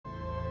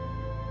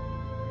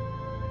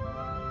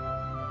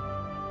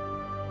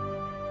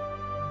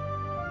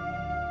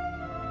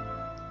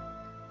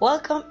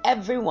Welcome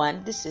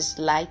everyone, this is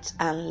Light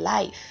and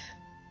Life.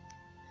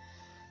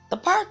 The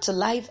power to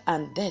life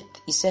and death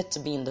is said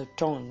to be in the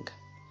tongue,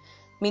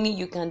 meaning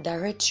you can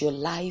direct your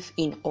life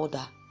in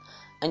order,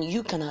 and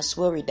you can as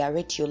well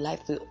redirect your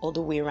life the other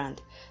way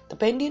around,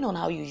 depending on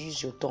how you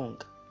use your tongue.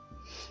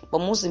 But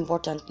most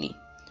importantly,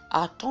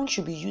 our tongue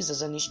should be used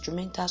as an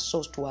instrumental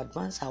source to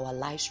advance our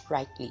lives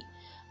rightly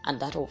and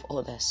that of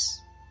others.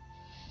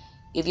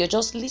 If you're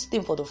just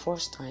listening for the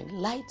first time,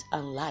 Light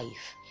and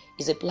Life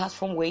is a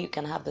platform where you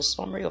can have the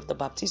summary of the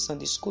Baptist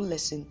Sunday School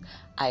lesson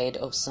ahead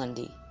of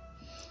Sunday.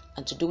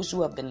 And to those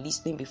who have been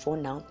listening before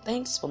now,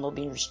 thanks for not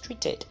being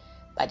restricted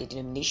by the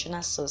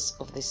denominational source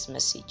of this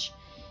message.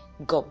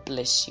 God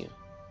bless you.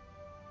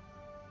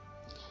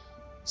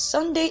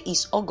 Sunday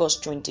is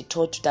August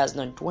 23rd,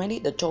 2020.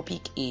 The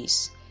topic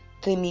is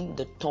Taming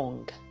the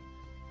Tongue.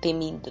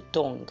 Taming the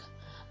Tongue.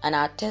 And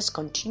our text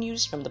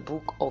continues from the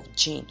book of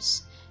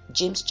James.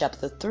 James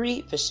chapter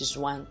 3 verses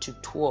 1 to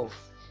 12.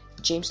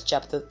 James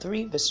chapter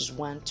 3 verses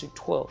 1 to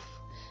 12.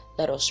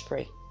 Let us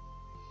pray.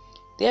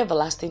 Dear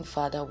everlasting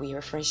Father, we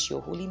reference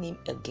your holy name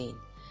again.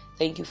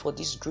 Thank you for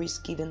this grace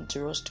given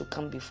to us to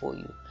come before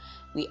you.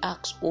 We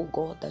ask, O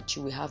God, that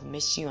you will have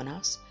mercy on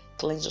us,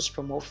 cleanse us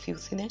from all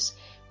filthiness.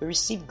 We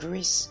receive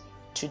grace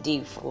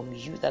today from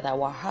you, that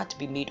our heart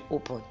be made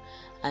open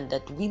and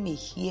that we may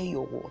hear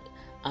your word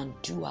and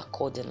do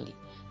accordingly.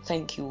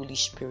 Thank you, Holy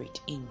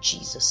Spirit. In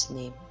Jesus'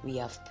 name we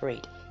have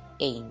prayed.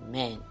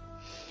 Amen.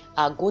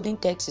 Our golden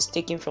text is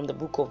taken from the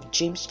book of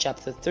James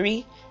chapter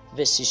 3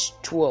 verses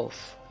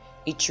 12.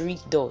 It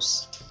reads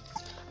thus: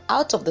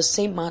 Out of the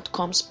same mouth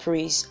comes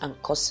praise and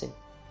cursing.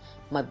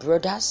 My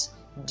brothers,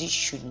 this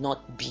should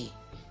not be.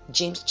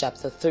 James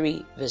chapter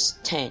 3 verse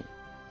 10.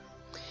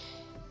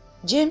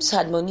 James'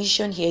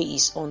 admonition here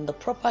is on the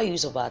proper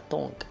use of our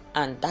tongue,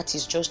 and that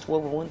is just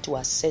what we want to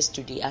assess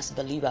today as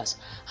believers.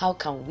 How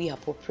can we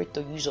appropriate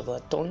the use of our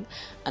tongue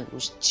and we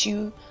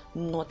still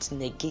not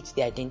negate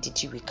the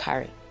identity we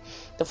carry?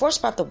 The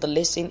first part of the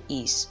lesson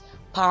is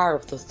power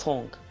of the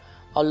tongue.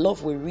 I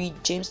love we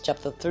read James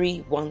chapter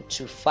 3 1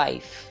 to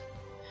 5.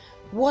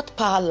 What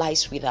power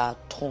lies with our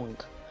tongue?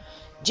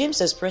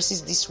 James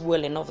expresses this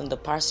well enough in the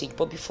passage,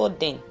 but before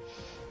then,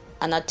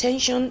 an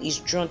attention is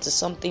drawn to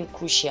something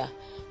crucial,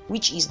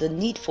 which is the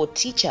need for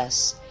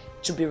teachers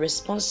to be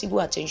responsible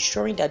at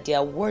ensuring that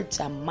their words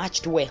are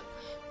matched well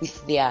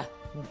with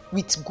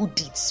good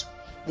deeds.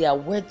 Their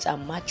words are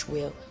matched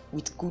well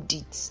with good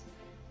deeds.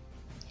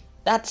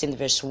 That's in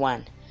verse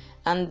 1.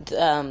 And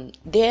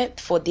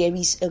therefore there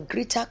is a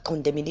greater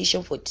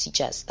condemnation for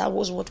teachers. That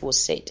was what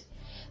was said.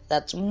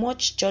 That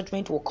much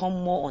judgment will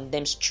come more on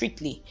them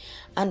strictly.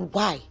 And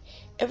why?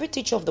 Every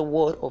teacher of the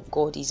word of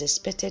God is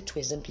expected to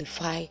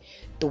exemplify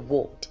the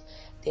word.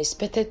 They're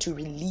expected to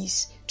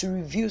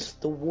reveal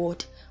the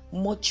word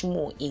much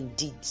more in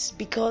deeds,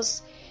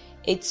 because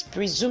it's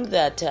presumed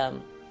that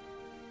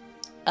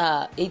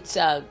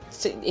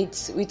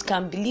it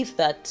can believe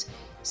that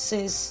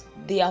since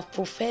they have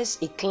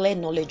professed a clear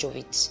knowledge of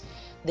it,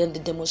 then the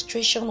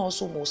demonstration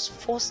also must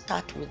first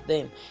start with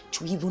them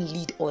to even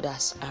lead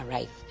others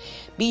aright.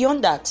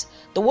 Beyond that,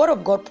 the word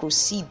of God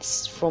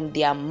proceeds from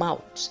their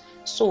mouth,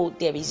 so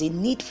there is a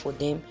need for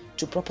them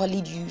to properly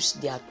use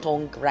their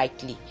tongue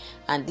rightly.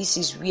 And this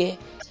is where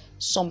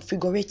some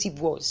figurative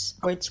words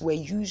were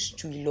used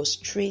to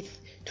illustrate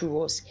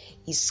to us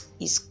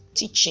is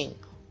teaching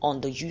on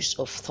the use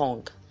of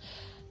tongue.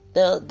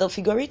 The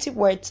figurative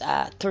words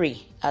are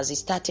three, as it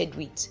started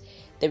with.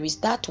 There is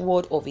that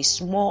word of a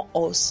small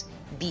horse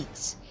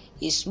bit,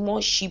 a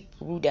small sheep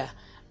rudder,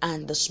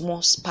 and the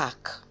small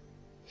spark.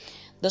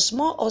 The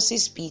small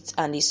horse's bit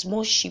and a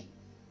small sheep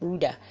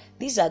rudder,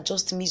 these are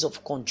just means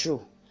of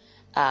control.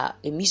 A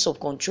means of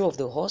control of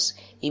the horse,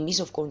 a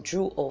means of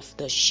control of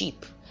the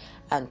sheep,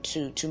 and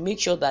to make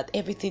sure that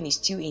everything is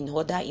still in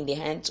order in the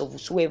hands of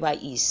whoever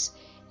is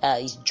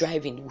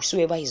driving,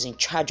 whoever is in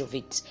charge of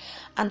it.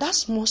 And that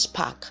small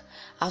spark,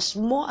 as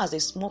small as a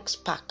small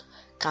spark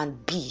can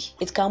be,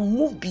 it can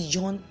move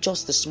beyond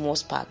just the small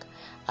spark.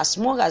 As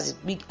small as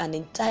it big, an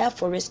entire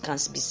forest can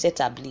be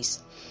set ablaze.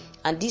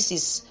 And this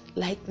is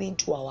likening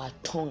to our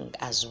tongue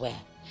as well.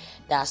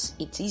 That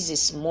it is a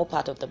small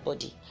part of the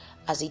body,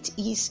 as it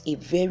is a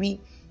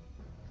very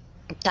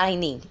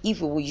tiny,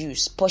 if we will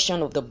use,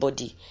 portion of the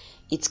body.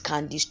 It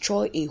can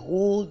destroy a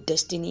whole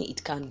destiny.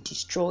 It can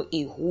destroy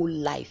a whole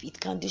life. It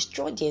can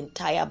destroy the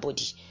entire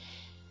body.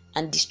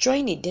 And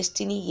destroying a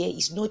destiny here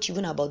is not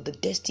even about the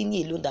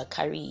destiny alone that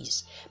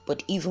carries,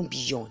 but even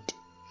beyond.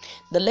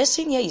 The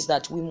lesson here is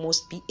that we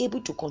must be able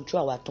to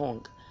control our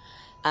tongue.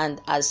 And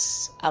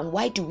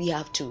why do we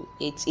have to?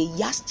 It's a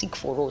yardstick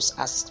for us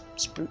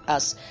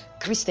as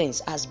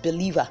Christians, as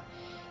believers.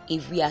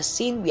 If we are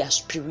saying we are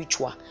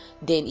spiritual,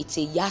 then it's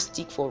a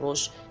yardstick for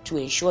us to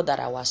ensure that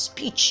our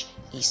speech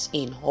is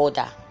in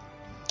order.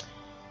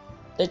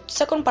 The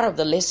second part of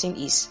the lesson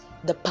is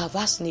the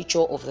perverse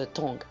nature of the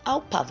tongue. How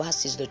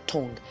perverse is the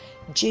tongue?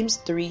 James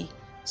 3,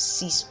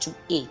 6 to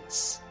 8.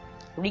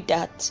 Read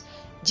that.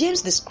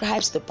 James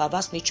describes the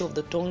perverse nature of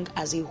the tongue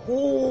as a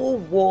whole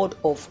world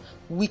of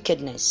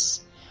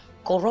wickedness,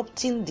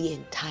 corrupting the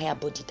entire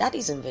body. That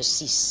is in verse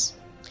 6.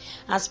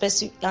 And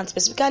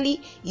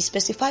specifically, he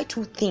specified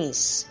two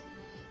things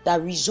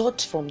that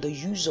result from the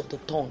use of the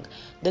tongue.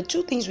 The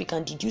two things we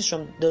can deduce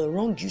from the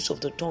wrong use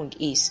of the tongue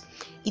is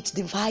it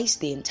divides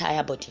the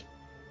entire body.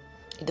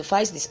 It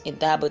divides this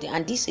entire body,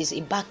 and this is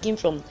a backing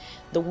from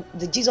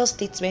the Jesus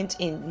statement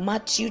in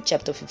Matthew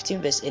chapter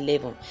 15 verse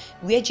 11,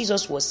 where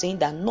Jesus was saying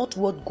that not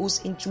what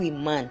goes into a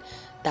man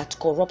that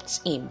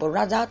corrupts him, but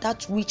rather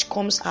that which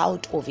comes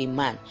out of a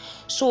man.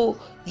 So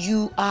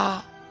you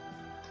are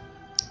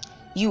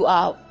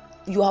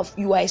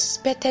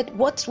expected.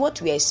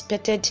 What we are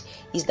expected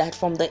is that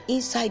from the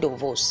inside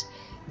of us,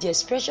 the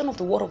expression of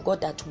the word of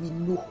God that we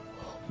know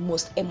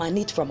must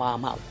emanate from our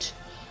mouth.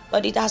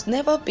 But it has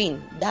never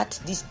been that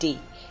this day.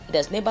 It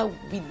has never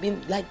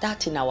been like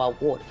that in our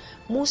world.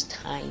 Most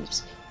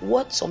times,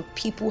 what some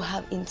people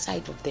have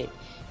inside of them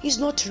is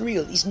not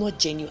real, is not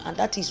genuine, and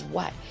that is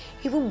why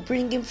even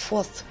bringing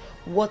forth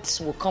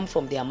what will come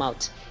from their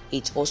mouth,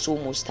 it's also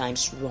most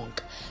times wrong.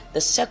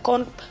 The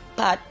second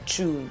part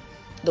to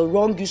the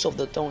wrong use of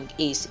the tongue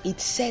is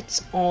it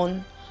sets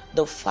on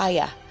the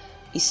fire.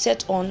 It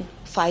sets on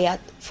fire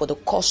for the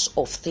cause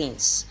of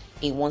things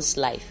in one's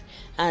life.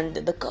 And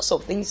the cause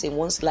of things in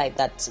one's life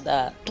that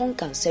the tongue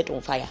can set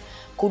on fire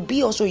could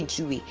be also in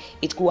two ways.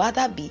 It could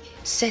either be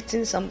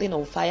setting something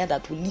on fire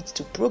that will lead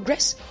to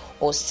progress,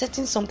 or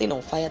setting something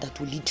on fire that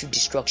will lead to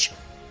destruction.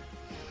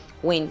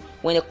 When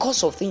a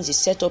cause of things is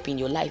set up in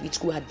your life, it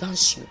could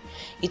advance you.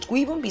 It could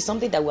even be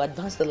something that will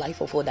advance the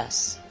life of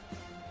others.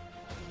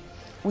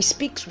 We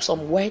speak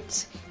some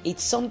words.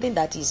 It's something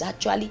that is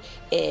actually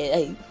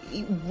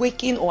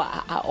waking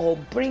or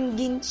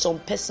bringing some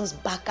persons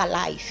back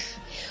alive.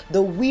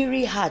 The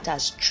weary heart are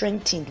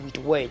strengthened with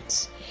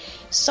words.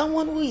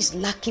 Someone who is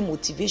lacking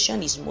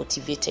motivation is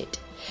motivated.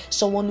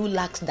 Someone who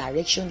lacks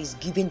direction is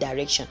given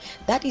direction.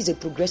 That is a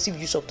progressive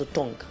use of the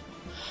tongue.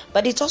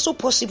 But it's also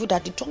possible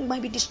that the tongue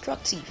might be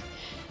destructive.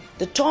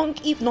 The tongue,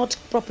 if not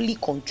properly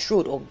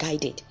controlled or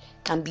guided,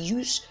 can be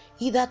used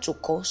either to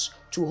curse,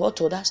 to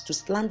hurt others, to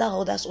slander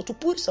others, or to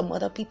put some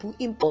other people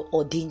in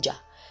or danger.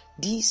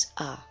 These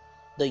are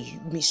the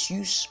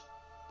misuse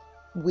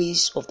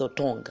ways of the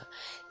tongue.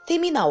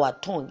 Taming our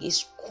tongue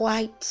is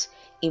quite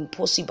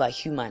impossible by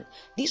human.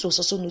 This was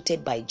also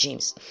noted by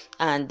James.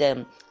 And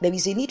there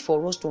is a need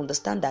for us to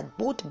understand that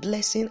both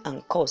blessing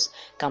and curse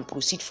can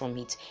proceed from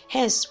it.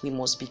 Hence, we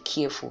must be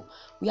careful.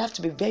 We have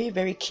to be very,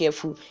 very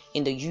careful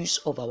in the use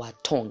of our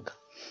tongue.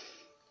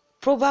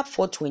 Proverbs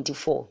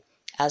 4:24,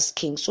 as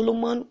King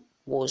Solomon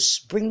was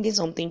bringing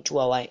something to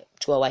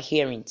our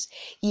hearings,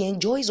 he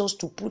enjoins us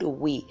to put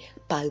away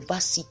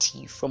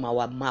perversity from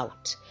our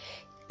mouth.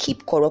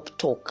 Keep corrupt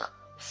talk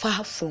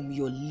far from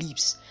your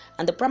lips.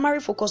 And the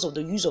primary focus of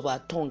the use of our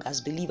tongue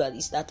as believers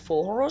is that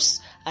for us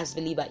as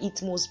believers,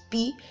 it must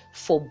be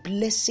for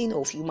blessing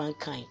of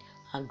humankind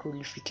and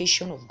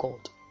glorification of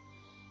God.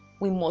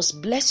 We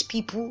must bless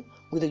people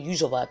with the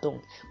use of our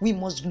tongue. We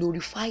must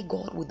glorify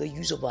God with the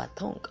use of our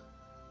tongue.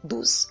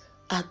 Those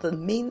are the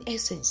main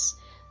essence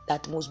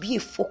that must be a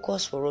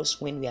focus for us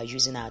when we are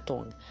using our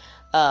tongue.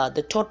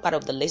 The third part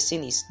of the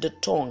lesson is the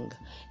tongue,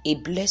 a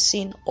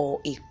blessing or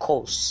a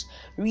curse.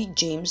 Read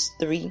James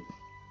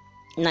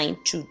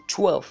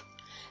 3:9-12.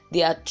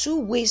 There are two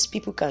ways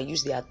people can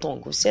use their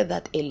tongue. We said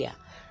that earlier.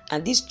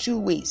 And these two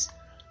ways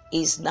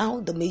is now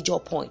the major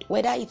point.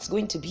 Whether it's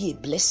going to be a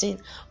blessing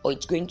or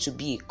it's going to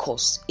be a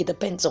curse, it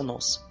depends on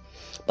us.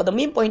 But the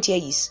main point here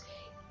is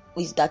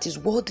that is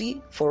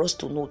worthy for us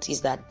to note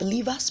is that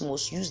believers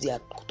must use their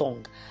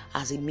tongue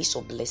as a means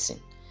of blessing.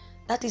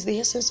 That is the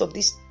essence of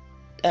this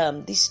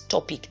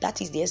topic. That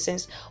is the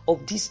essence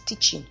of this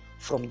teaching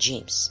from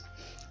James.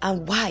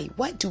 And why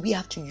do we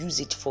have to use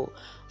it for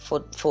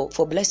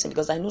blessing?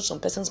 Because I know some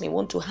persons may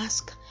want to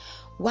ask,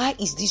 why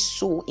is this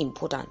so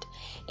important?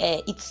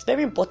 It's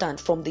very important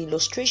from the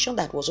illustration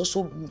that was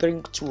also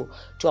bring to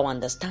our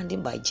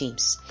understanding by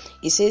James.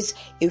 It says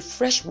a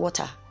fresh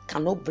water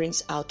cannot bring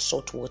out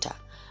salt water.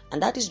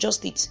 And that is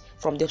just it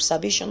from the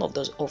observation of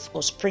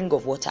a spring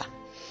of water.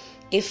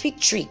 A fig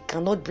tree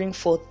cannot bring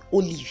forth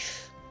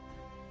olive.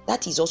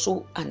 That is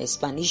also an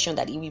explanation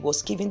that he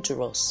was given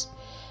to us.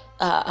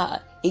 A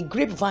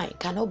grapevine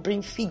cannot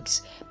bring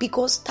figs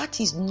because that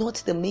is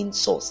not the main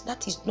source.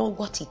 That is not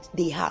what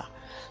they are.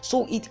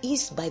 So it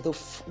is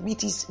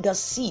the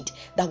seed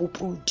that will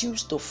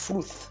produce the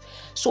fruit.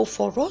 So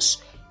for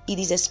us, it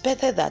is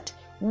expected that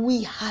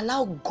we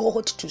allow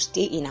God to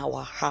stay in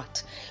our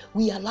heart.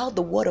 We allow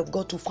the word of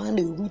God to find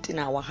a root in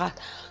our heart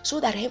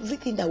so that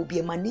everything that will be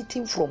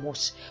emanating from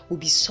us will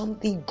be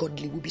something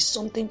godly, will be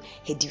something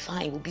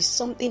edifying, will be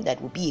something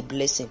that will be a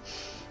blessing.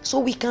 So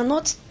we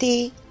cannot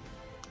stay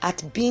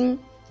at being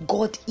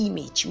God's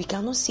image. We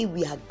cannot say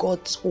we are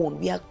God's own.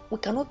 We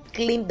cannot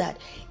claim that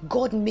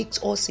God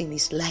makes us in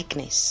his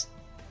likeness.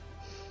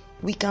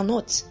 We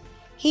cannot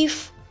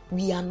if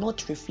we are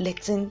not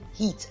reflecting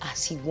it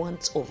as he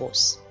wants of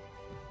us.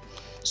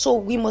 So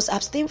we must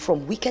abstain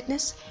from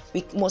wickedness.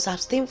 We must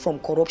abstain from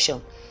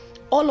corruption.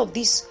 All of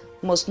this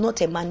must not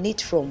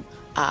emanate from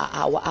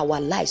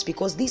our lives,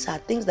 because these are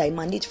things that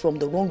emanate from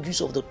the wrong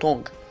use of the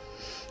tongue.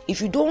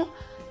 If you don't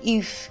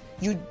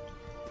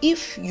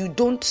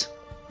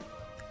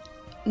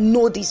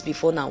know this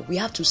before now, we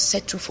have to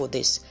settle for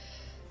this.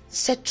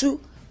 Settle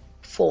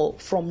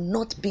from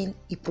not being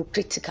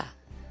hypocritical.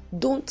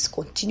 Don't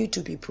continue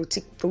to be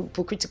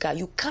hypocritical.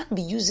 You can't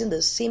be using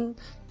the same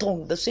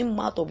tongue, the same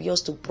mouth of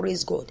yours to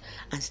praise God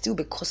and still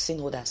be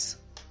cursing others.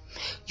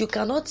 You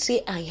cannot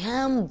say, I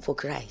am for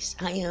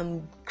Christ, I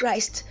am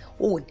Christ's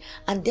own,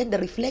 and then the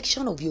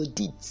reflection of your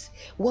deeds,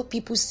 what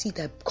people see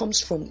that comes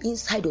from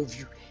inside of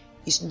you,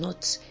 is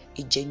not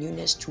a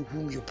genuineness to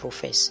whom you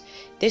profess.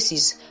 This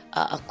is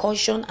a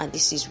caution, and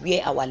this is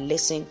where our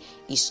lesson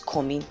is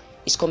coming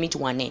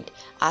to an end.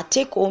 Our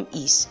take home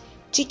is: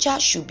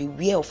 teachers should be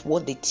aware of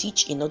what they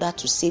teach in order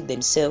to save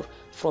themselves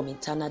from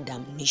eternal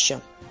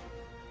damnation.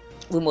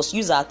 We must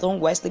use our tongue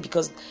wisely,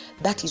 because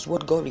that is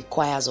what God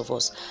requires of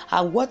us.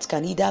 Our words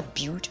can either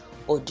build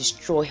or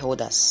destroy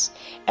others.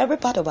 Every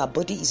part of our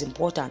body is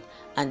important,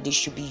 and they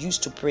should be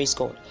used to praise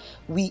God.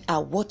 We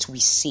are what we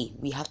say.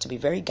 We have to be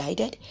very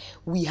guided.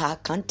 We are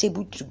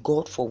accountable to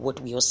God for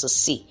what we also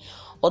say.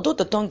 Although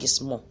the tongue is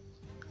small,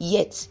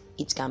 yet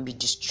it can be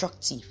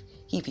destructive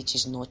if it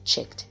is not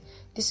checked.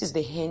 This is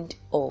the end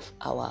of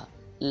our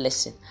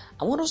lesson.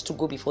 I want us to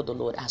go before the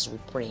Lord as we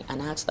pray and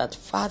ask that,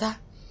 Father,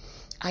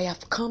 I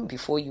have come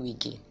before you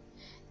again.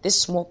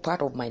 This small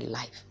part of my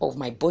life, of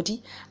my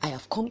body, I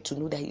have come to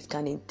know that it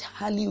can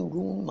entirely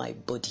ruin my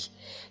body.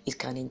 It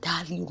can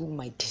entirely ruin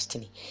my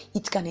destiny.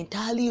 It can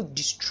entirely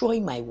destroy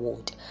my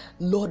world.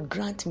 Lord,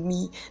 grant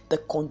me the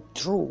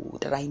control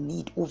that I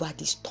need over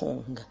this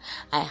tongue.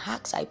 I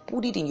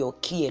put it in your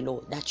care,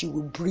 Lord, that you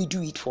will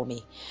bridle it for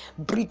me.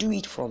 Bridle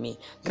it for me.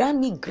 Grant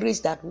me grace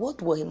that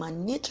what will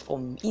emanate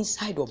from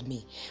inside of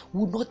me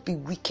will not be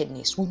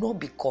wickedness, will not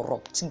be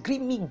corrupt.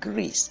 Give me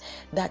grace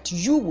that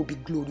you will be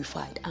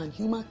glorified and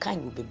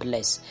humankind will be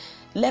blessed.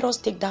 Let us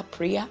take that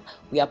prayer.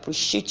 We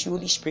appreciate you,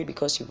 Holy Spirit,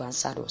 because you've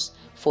answered us.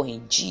 For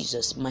in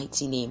Jesus'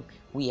 mighty name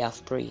we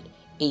have prayed.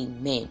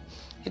 Amen.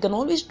 You can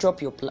always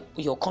drop your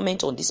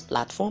comment on this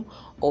platform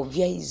or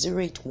via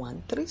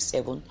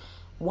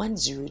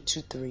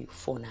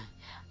 08137102349.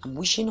 I'm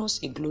wishing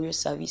us a glorious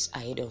service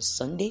ahead on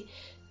Sunday.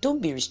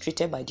 Don't be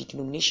restricted by the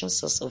denomination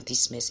source of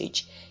this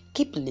message.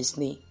 Keep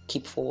listening,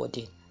 keep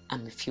forwarding.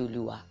 I'm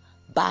Ifeoluwa.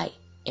 Bye,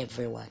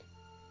 everyone.